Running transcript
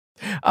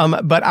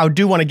But I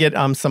do want to get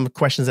some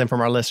questions in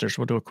from our listeners.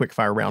 We'll do a quick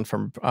fire round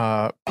from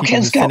people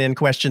who send in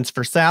questions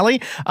for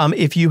Sally.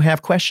 If you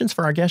have questions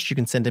for our guests, you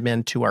can send them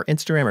in to our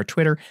Instagram or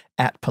Twitter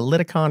at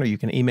Politicon, or you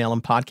can email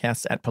them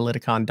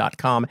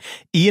podcasts@politicon.com.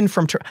 Ian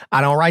from I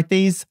don't write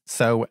these,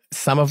 so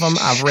some of them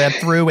I've read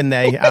through, and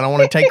I don't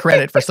want to take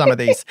credit for some of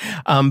these,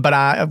 but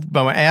I'm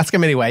going to ask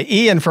them anyway.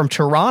 Ian from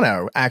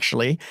Toronto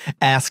actually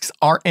asks,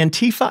 are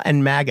Antifa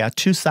and MAGA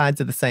two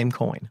sides of the same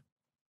coin?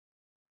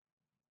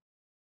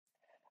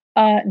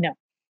 No.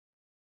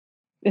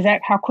 Is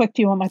that how quick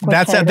do you want my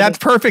question? That's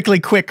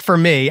perfectly quick for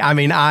me. I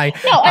mean,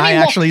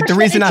 the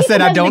reason I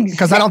said I don't,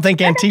 because I don't think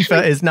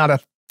Antifa is not a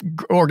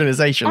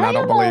organization. I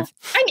don't believe.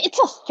 I mean, it's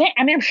a thing.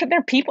 I mean, I'm sure there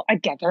are people.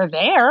 Again, they're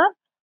there,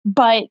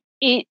 but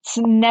it's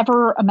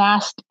never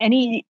amassed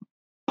any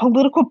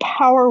political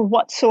power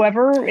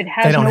whatsoever. It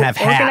has they don't have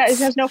hats.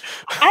 It has no.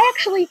 I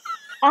actually,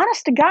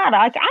 honest to God,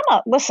 I'm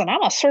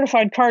a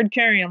certified card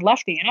carrying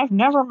lefty, and I've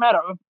never met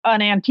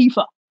an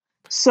Antifa.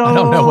 So I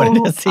don't know what it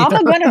is either.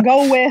 I'm going to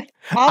go with.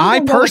 I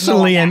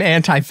personally am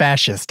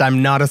anti-fascist.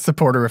 I'm not a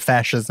supporter of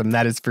fascism.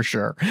 That is for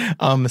sure.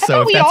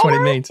 So if that's what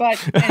it means.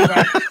 But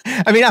anyway.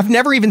 I mean, I've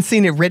never even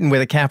seen it written with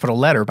a capital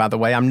letter. By the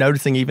way, I'm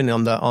noticing even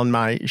on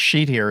my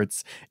sheet here,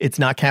 it's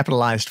not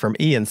capitalized from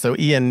Ian. So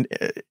Ian,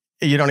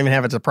 you don't even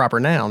have it as a proper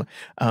noun.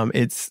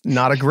 It's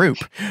not a group.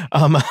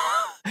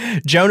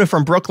 Jonah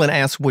from Brooklyn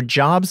asks, would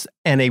jobs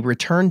and a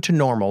return to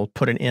normal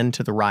put an end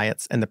to the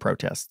riots and the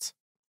protests?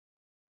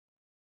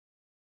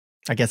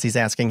 I guess he's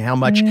asking how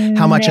much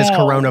has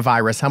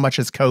coronavirus, how much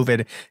has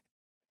COVID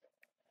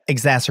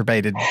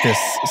exacerbated this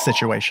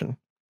situation?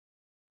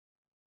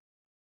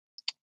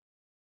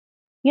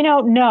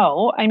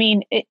 No. I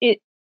mean, it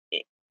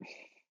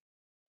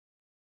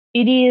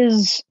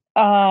is,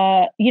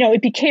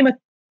 it became a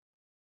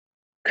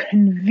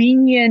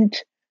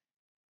convenient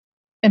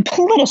and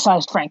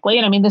politicized, frankly.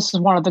 And I mean, this is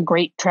one of the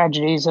great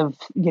tragedies of,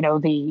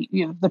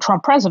 the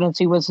Trump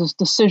presidency, was his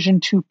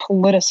decision to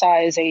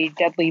politicize a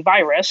deadly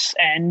virus.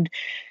 And,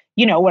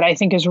 what I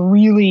think is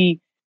really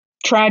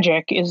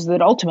tragic is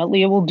that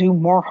ultimately it will do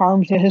more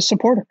harm to his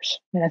supporters.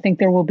 And I think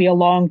there will be a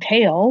long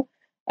tail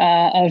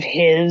of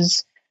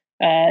his,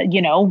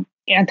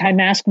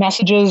 anti-mask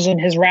messages and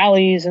his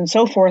rallies and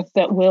so forth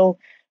that will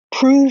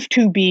prove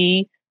to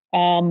be,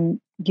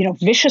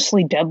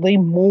 viciously deadly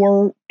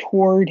more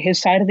toward his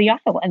side of the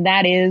aisle. And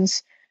that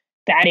is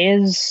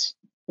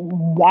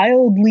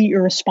wildly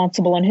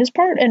irresponsible on his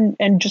part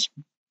and just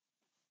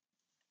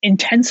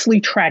intensely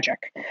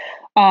tragic.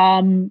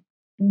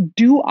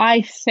 Do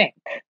I think,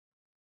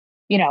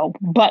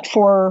 but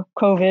for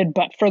COVID,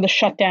 but for the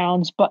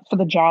shutdowns, but for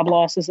the job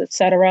losses, et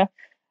cetera?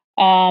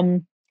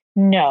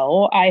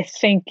 No, I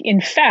think,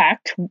 in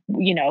fact,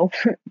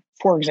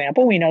 for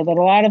example, we know that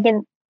a lot of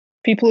the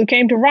people who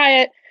came to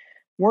riot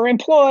were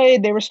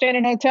employed, they were staying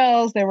in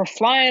hotels, they were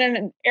flying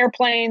in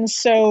airplanes.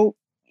 So,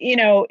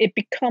 it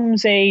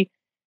becomes a,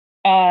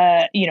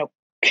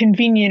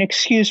 convenient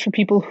excuse for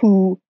people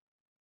who,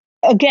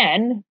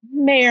 again,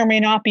 may or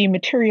may not be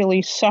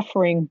materially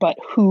suffering, but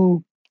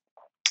who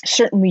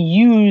certainly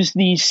use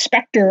the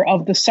specter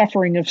of the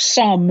suffering of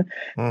some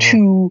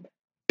to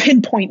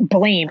pinpoint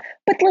blame.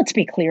 But let's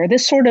be clear,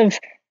 this sort of,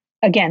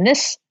 again,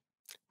 this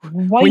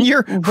when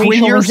your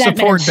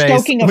support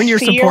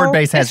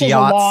base has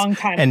yachts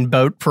and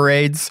boat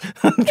parades,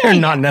 they're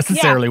not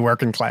necessarily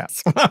working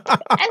class.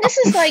 And this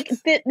is like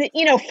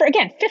for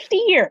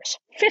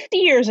 50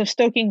 years of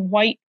stoking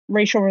white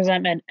racial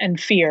resentment and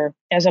fear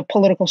as a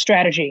political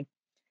strategy.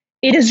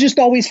 It has just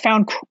always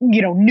found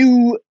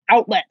new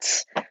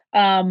outlets,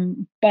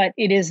 but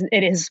it has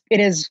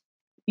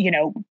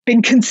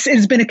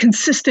been a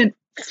consistent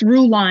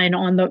through line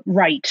on the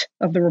right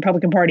of the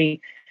Republican Party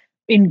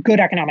in good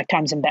economic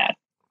times and bad,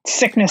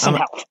 sickness and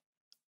health.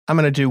 I'm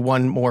going to do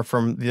one more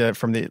from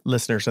the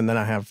listeners, and then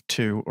I have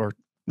two or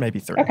maybe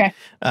three. Okay.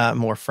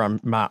 More from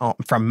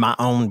my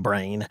own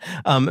brain.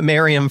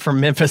 Miriam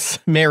from Memphis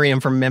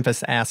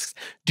asks,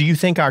 do you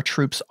think our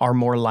troops are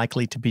more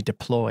likely to be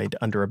deployed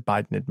under a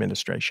Biden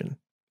administration?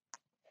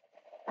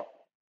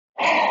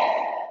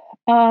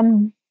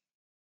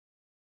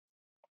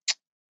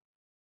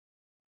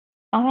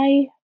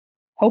 I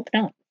hope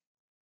not.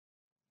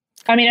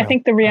 I mean, I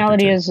think the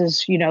reality is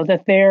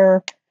that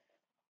there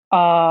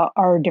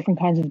are different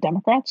kinds of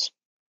Democrats.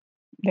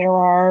 There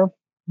are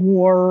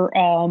more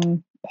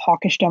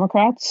hawkish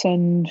Democrats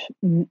and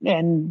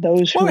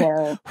those who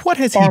are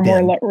far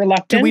more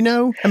reluctant. Do we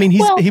know? I mean, he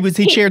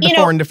chaired the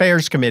Foreign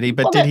Affairs Committee,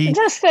 but did he?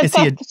 Is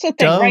he a thing,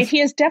 right? He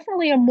is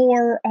definitely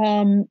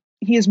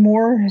he is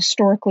more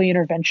historically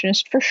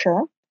interventionist for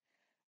sure.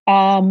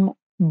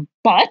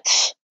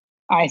 But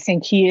I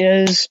think he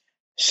is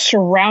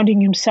surrounding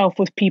himself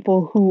with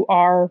people who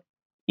are,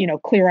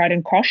 clear-eyed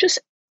and cautious.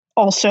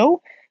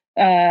 Also,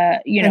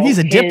 and he's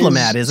a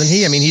diplomat, isn't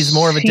he? I mean, he's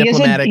more of a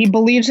diplomatic. He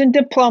believes in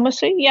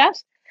diplomacy,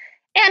 yes.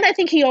 And I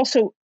think he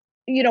also,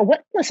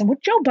 what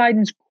Joe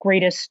Biden's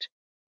greatest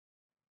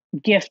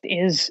gift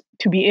is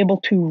to be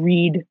able to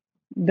read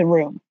the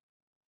room.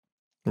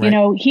 Right. You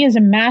know, he is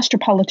a master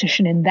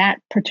politician in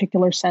that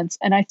particular sense.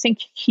 And I think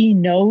he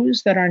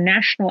knows that our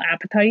national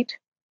appetite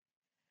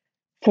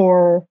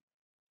for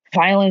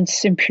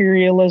violence,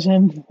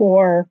 imperialism,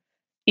 war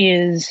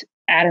is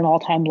at an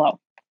all-time low.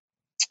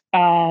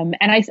 And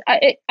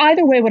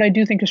either way, what I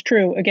do think is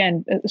true,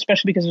 again,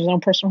 especially because of his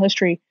own personal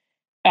history,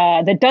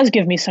 that does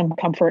give me some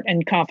comfort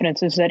and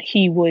confidence, is that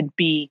he would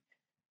be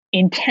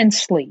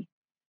intensely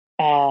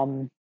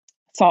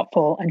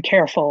thoughtful and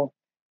careful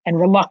and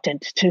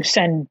reluctant to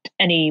send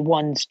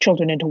anyone's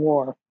children into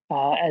war,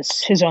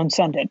 as his own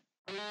son did.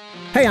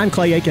 Hey, I'm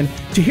Clay Aiken.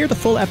 To hear the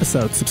full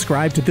episode,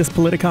 subscribe to This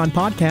Politicon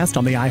podcast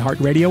on the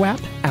iHeartRadio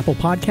app, Apple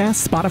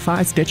Podcasts,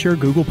 Spotify, Stitcher,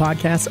 Google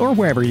Podcasts, or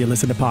wherever you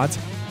listen to pods.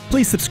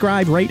 Please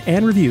subscribe, rate,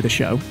 and review the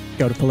show.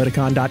 Go to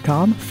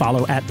Politicon.com,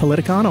 follow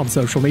 @Politicon on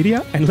social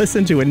media, and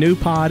listen to a new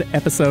pod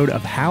episode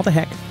of How the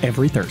Heck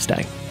every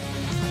Thursday.